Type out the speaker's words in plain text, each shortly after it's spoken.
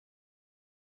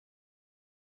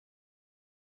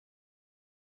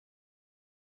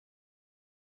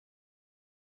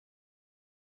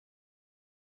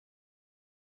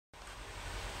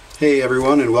Hey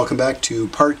everyone, and welcome back to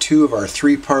part 2 of our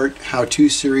 3-part how-to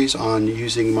series on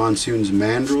using Monsoon's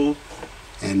mandrel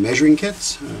and measuring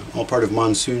kits, all part of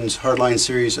Monsoon's Hardline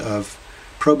series of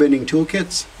pro bending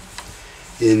toolkits.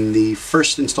 In the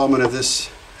first installment of this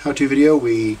how-to video,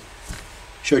 we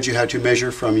showed you how to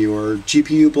measure from your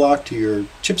GPU block to your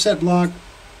chipset block,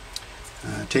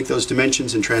 take those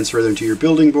dimensions and transfer them to your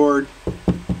building board,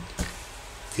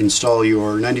 install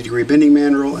your 90-degree bending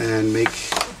mandrel, and make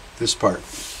this part.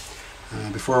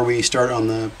 Before we start on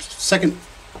the second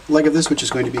leg of this, which is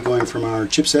going to be going from our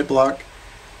chipset block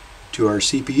to our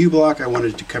CPU block, I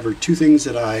wanted to cover two things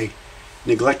that I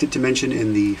neglected to mention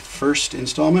in the first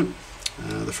installment.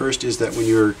 The first is that when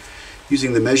you're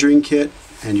using the measuring kit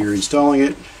and you're installing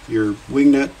it, your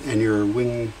wing nut and your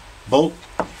wing bolt,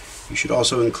 you should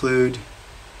also include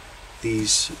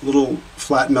these little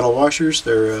flat metal washers.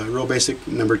 They're real basic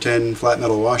number 10 flat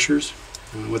metal washers.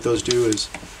 What those do is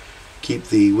keep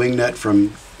the wing nut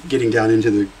from getting down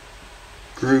into the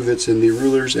groove that's in the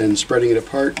rulers and spreading it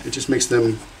apart. It just makes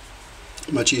them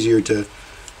much easier to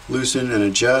loosen and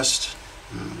adjust.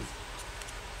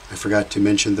 I forgot to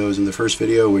mention those in the first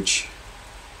video, which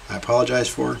I apologize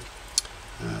for.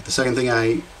 The second thing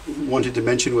I wanted to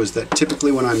mention was that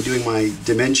typically when I'm doing my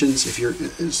dimensions,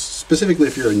 specifically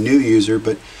if you're a new user,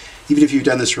 but even if you've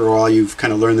done this for a while, you've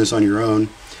kind of learned this on your own.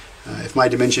 If my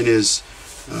dimension is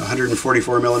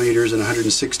 144 millimeters and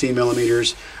 116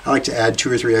 millimeters, I like to add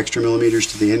 2 or 3 extra millimeters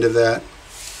to the end of that.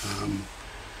 The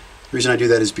reason I do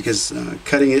that is because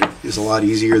cutting it is a lot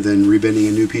easier than rebending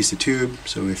a new piece of tube.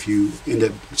 So if you end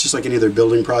up, it's just like any other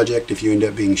building project, if you end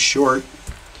up being short,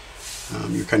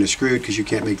 you're kind of screwed because you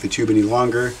can't make the tube any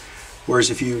longer.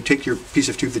 Whereas if you take your piece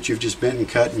of tube that you've just bent and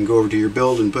cut and go over to your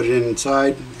build and put it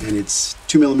inside, and it's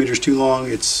 2 millimeters too long,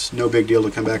 it's no big deal to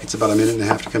come back. It's about 1.5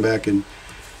 minutes to come back and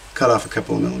cut off a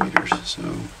couple of millimeters. So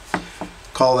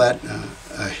call that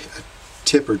a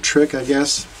tip or trick, I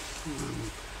guess.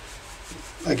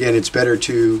 Again, it's better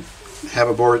to have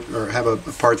a board or have a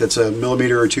part that's 1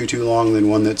 millimeter or 2 too long than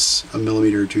one that's 1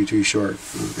 millimeter or 2 too short.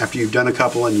 After you've done a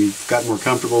couple and you've gotten more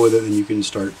comfortable with it, then you can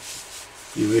start,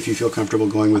 if you feel comfortable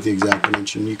going with the exact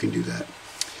dimension, you can do that.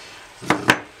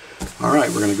 Alright,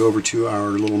 we're going to go over to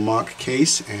our little mock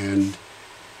case and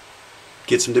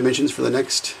get some dimensions for the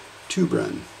next tube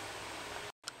run.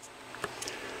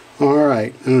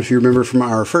 Alright, I don't know if you remember from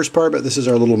our first part, but this is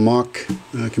our little mock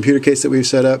computer case that we've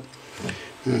set up.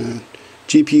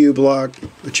 GPU block,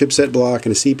 a chipset block,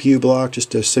 and a CPU block,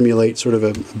 just to simulate sort of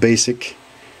a basic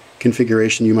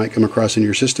configuration you might come across in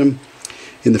your system.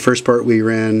 In the first part we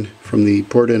ran from the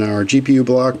port in our GPU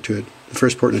block to the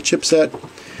first port in a chipset.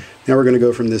 Now we're going to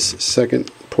go from this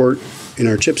second port in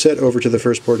our chipset over to the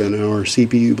first port in our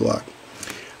CPU block.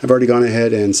 I've already gone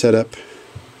ahead and set up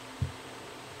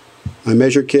my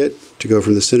measure kit to go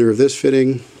from the center of this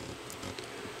fitting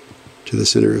to the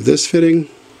center of this fitting.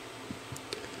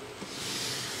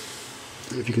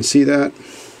 If you can see that,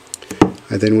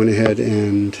 I then went ahead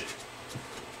and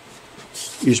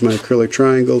used my acrylic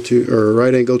triangle or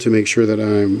right angle to make sure that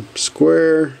I'm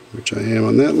square, which I am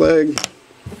on that leg,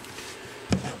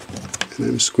 and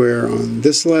I'm square on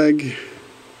this leg,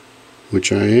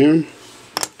 which I am.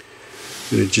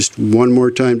 And just one more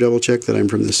time double check that I'm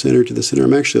from the center to the center.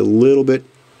 I'm actually a little bit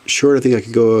short. I think I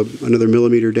could go another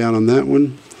millimeter down on that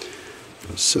one.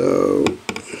 So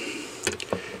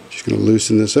just going to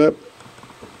loosen this up.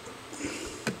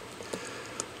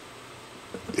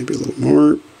 Maybe a little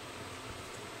more.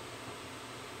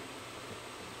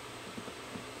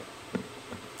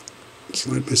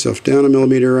 Slide myself down 1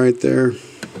 millimeter right there.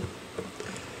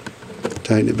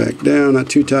 Tighten it back down, not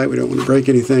too tight, we don't want to break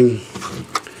anything.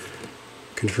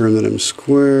 Confirm that I'm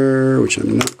square, which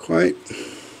I'm not quite.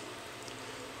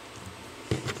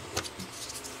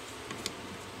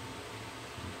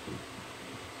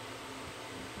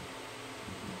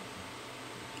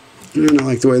 And I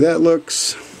like the way that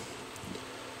looks.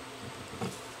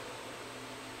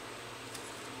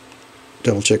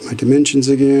 Double check my dimensions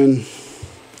again.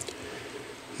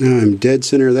 Now I'm dead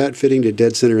center of that fitting to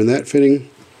dead center in that fitting.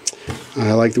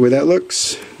 I like the way that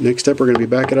looks. Next up, we're going to be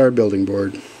back at our building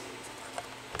board.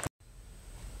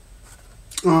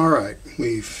 Alright,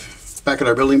 back at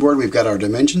our building board, we've got our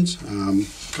dimensions. A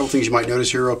couple things you might notice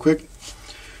here real quick.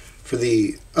 For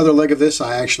the other leg of this,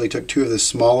 I actually took 2 of the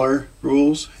smaller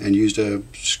rules and used a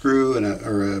screw and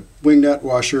a wing nut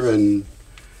washer and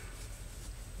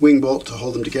wing bolt to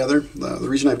hold them together. The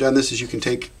reason I've done this is you can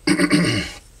take a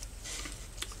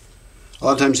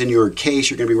lot of times in your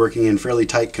case you're going to be working in fairly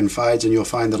tight confides, and you'll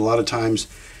find that a lot of times,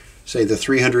 say the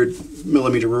 300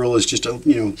 millimeter rule is just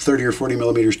 30 or 40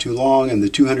 millimeters too long, and the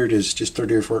 200 is just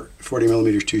 30 or 40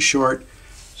 millimeters too short.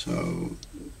 So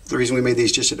the reason we made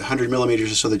these just at 100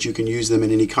 millimeters is so that you can use them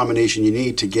in any combination you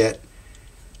need to get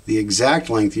the exact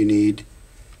length you need,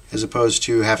 as opposed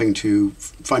to having to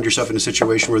find yourself in a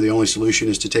situation where the only solution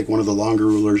is to take one of the longer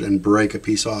rulers and break a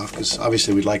piece off, because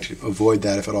obviously we'd like to avoid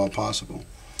that if at all possible.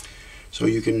 So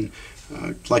you can,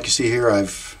 like you see here,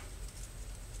 I've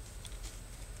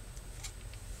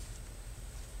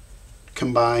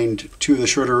combined two of the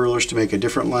shorter rulers to make a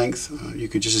different length. You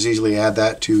could just as easily add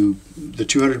that to the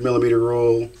 200 millimeter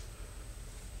rule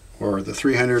or the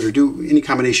 300, or do any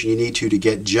combination you need to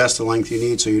get just the length you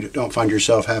need, so you don't find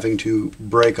yourself having to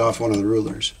break off one of the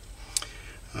rulers.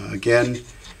 Again,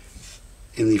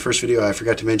 in the first video I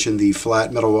forgot to mention the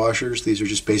flat metal washers. These are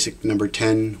just basic number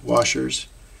 10 washers.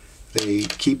 They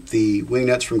keep the wing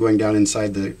nuts from going down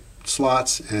inside the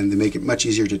slots, and they make it much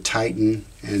easier to tighten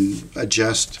and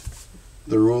adjust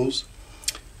the rules.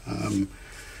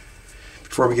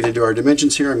 Before we get into our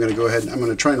dimensions here, I'm going to go ahead and I'm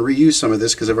going to try and reuse some of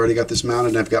this because I've already got this mounted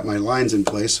and I've got my lines in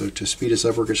place. So to speed us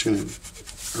up, we're just going to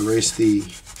erase the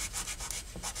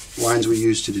lines we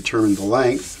used to determine the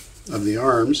length of the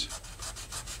arms.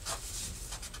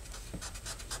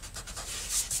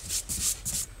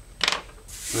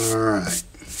 Alright.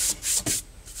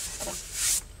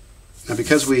 Now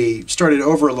because we started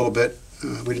over a little bit,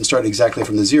 we didn't start exactly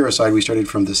from the 0 side, we started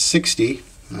from the 60.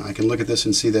 I can look at this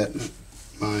and see that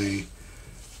my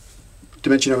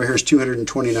dimension over here is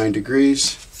 229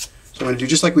 degrees. So I'm going to do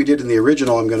just like we did in the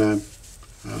original. I'm going to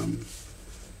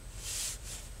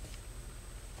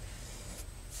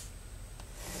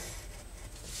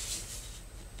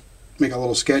make a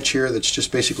little sketch here that's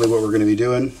just basically what we're going to be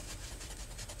doing.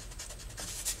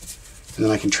 And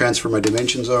then I can transfer my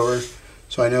dimensions over.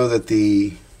 So I know that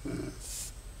the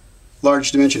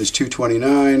large dimension is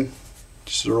 229,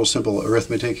 just a real simple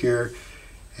arithmetic here,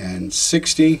 and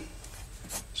 60.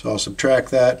 So I'll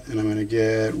subtract that and I'm going to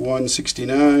get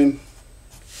 169.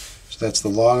 So that's the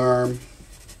long arm.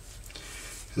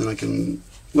 And then I can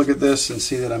look at this and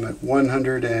see that I'm at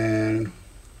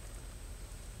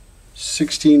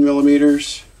 116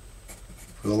 millimeters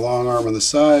for the long arm on the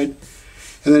side.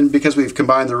 And then because we've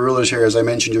combined the rulers here, as I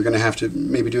mentioned, you're going to have to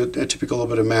maybe do a typical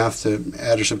little bit of math to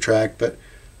add or subtract, but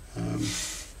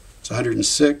it's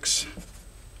 106.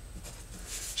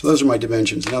 So those are my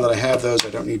dimensions. Now that I have those,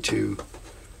 I don't need to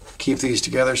keep these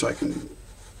together, so I can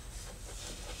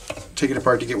take it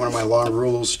apart to get one of my long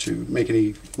rules to make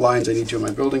any lines I need to on my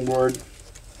building board.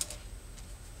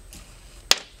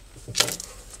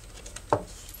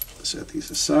 Set these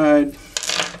aside.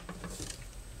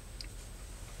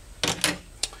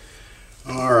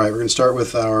 Alright, we're going to start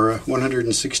with our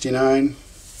 169.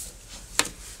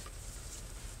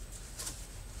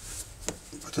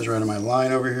 Put those right on my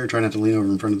line over here. Try not to lean over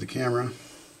in front of the camera.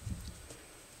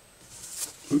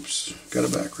 Oops, got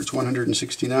it backwards.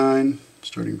 169,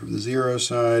 starting from the 0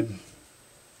 side.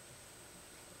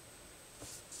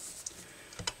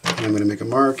 And I'm going to make a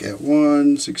mark at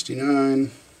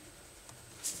 169.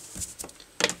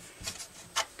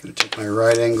 Going to take my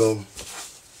right angle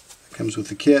that comes with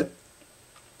the kit.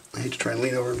 I hate to try and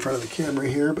lean over in front of the camera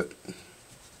here, but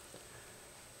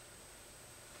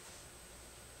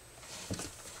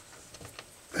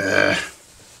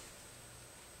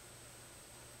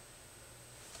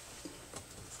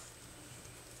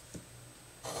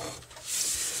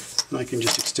and I can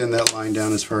just extend that line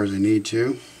down as far as I need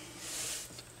to.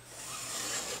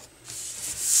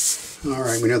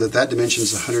 Alright, we know that that dimension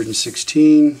is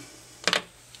 116.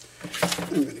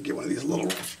 I'm going to get one of these little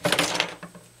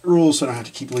rules so I don't have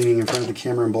to keep leaning in front of the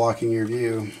camera and blocking your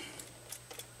view.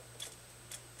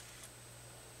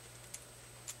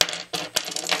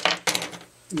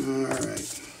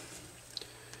 Alright,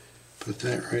 put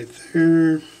that right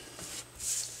there.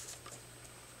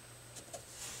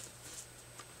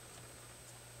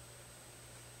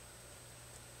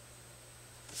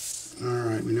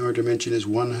 Alright, we know our dimension is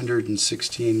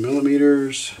 116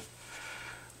 millimeters.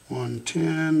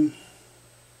 110,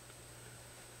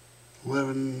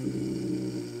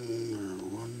 11, or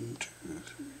 1, 2,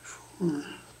 3, 4.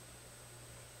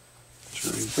 It's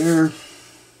right there.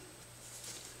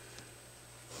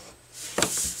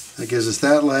 That gives us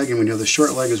that leg, and we know the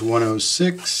short leg is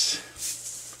 106.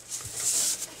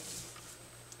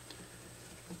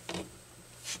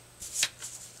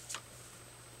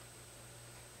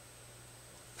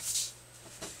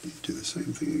 Do the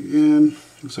same thing again.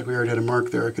 Looks like we already had a mark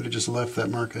there. I could have just left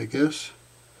that mark, I guess.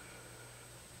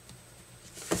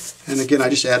 And again, I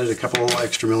just added a couple of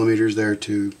extra millimeters there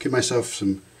to give myself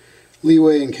some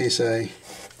leeway in case I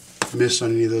miss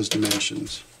on any of those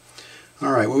dimensions.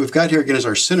 Alright, what we've got here again is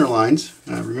our center lines.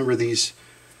 Remember, these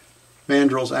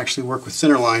mandrels actually work with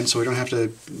center lines, so we don't have to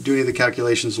do any of the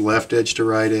calculations left edge to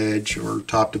right edge or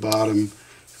top to bottom. We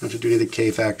don't have to do any of the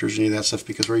K factors or any of that stuff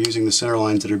because we're using the center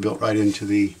lines that are built right into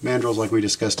the mandrels like we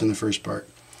discussed in the first part.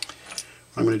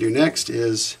 What I'm going to do next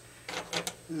is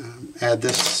add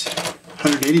this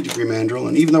 180 degree mandrel,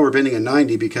 and even though we're bending a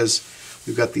 90 because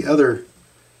we've got the other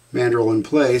mandrel in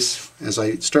place, as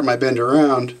I start my bend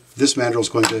around, this mandrel is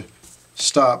going to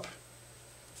stop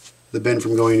the bend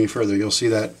from going any further. You'll see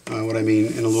that, what I mean,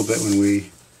 in a little bit when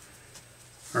we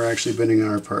are actually bending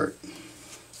our part.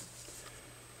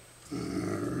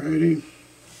 Alrighty.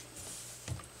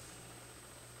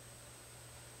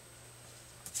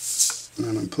 And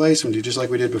I'm in place. I'm going to do just like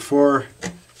we did before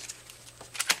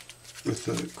with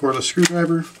the cordless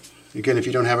screwdriver. Again, if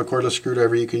you don't have a cordless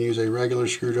screwdriver, you can use a regular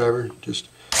screwdriver. Just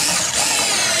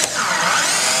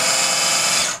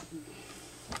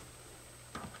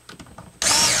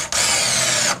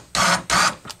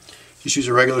use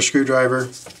a regular screwdriver,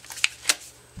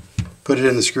 put it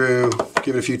in the screw,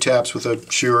 give it a few taps with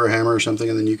a shoe or a hammer or something,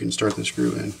 and then you can start the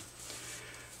screw in.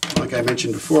 Like I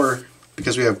mentioned before,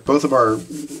 because we have both of our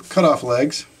cutoff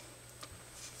legs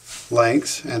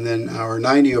lengths and then our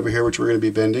 90 over here, which we're going to be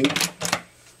bending,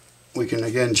 we can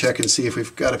again check and see if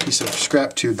we've got a piece of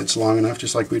scrap tube that's long enough,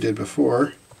 just like we did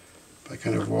before, by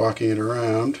kind of walking it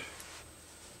around.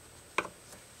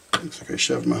 Looks like I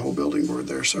shoved my whole building board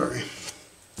there, sorry.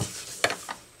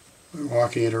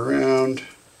 Walking it around,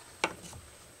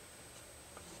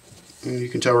 and you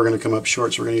can tell we're going to come up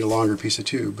short, so we're going to need a longer piece of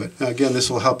tube. But again, this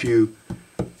will help you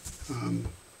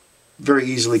very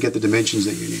easily get the dimensions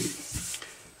that you need.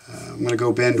 I'm going to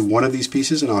go bend one of these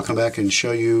pieces, and I'll come back and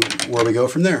show you where we go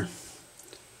from there.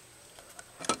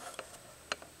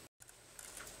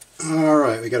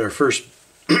 Alright, we got our first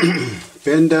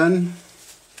bend done.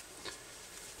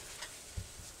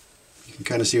 You can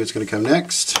kind of see what's going to come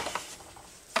next.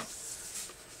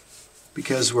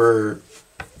 Because we're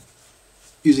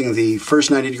using the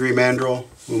first 90 degree mandrel,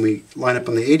 when we line up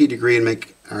on the 80 degree and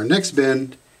make our next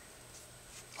bend,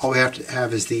 all we have to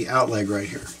have is the out leg right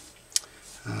here,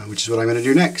 which is what I'm going to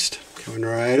do next. Coming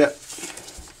right up.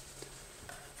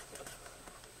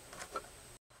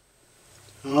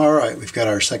 Alright, we've got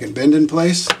our second bend in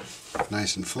place,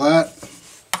 nice and flat.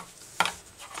 I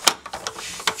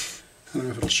don't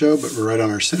know if it'll show, but we're right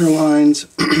on our center lines.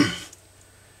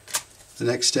 The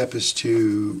next step is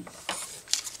to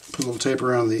put a little tape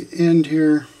around the end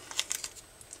here.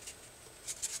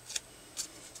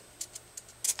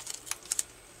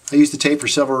 I use the tape for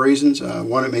several reasons.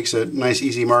 One, it makes a nice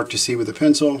easy mark to see with a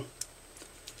pencil.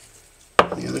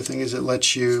 The other thing is it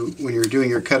lets you, when you're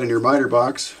doing your cut in your miter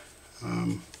boxes,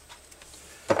 and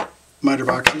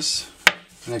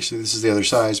actually this is the other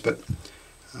size, but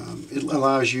it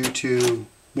allows you to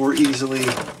more easily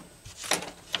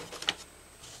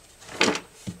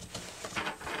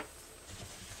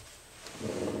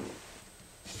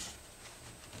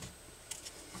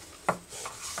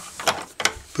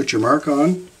put your mark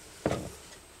on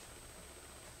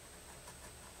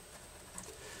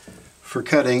for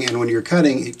cutting, and when you're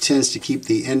cutting, it tends to keep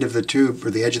the end of the tube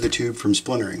or the edge of the tube from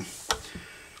splintering.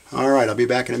 Alright, I'll be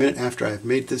back in a minute after I've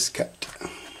made this cut.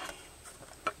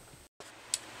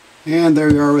 And there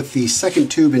we are with the second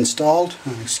tube installed.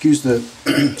 Excuse the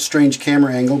strange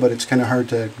camera angle, but it's kind of hard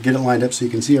to get it lined up so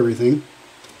you can see everything.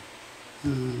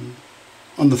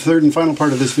 On the third and final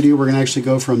part of this video, we're going to actually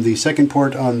go from the second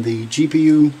port on the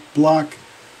GPU block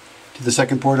to the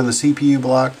second port on the CPU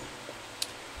block.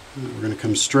 We're going to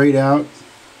come straight out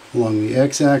along the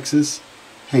x-axis,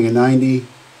 hang a 90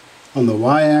 on the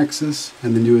y-axis,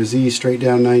 and then do a Z straight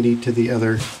down 90 to the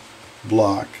other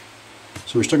block.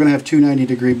 So we're still going to have two 90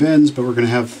 degree bends, but we're going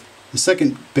to have the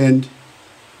second bend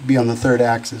be on the third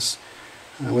axis.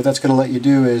 What that's going to let you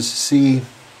do is see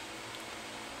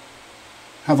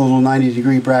how the little 90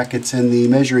 degree brackets in the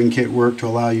measuring kit work to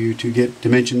allow you to get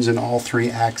dimensions in all three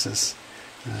axes.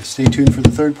 Stay tuned for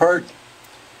the third part.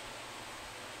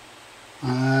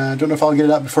 I don't know if I'll get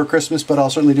it out before Christmas, but I'll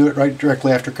certainly do it right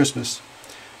directly after Christmas.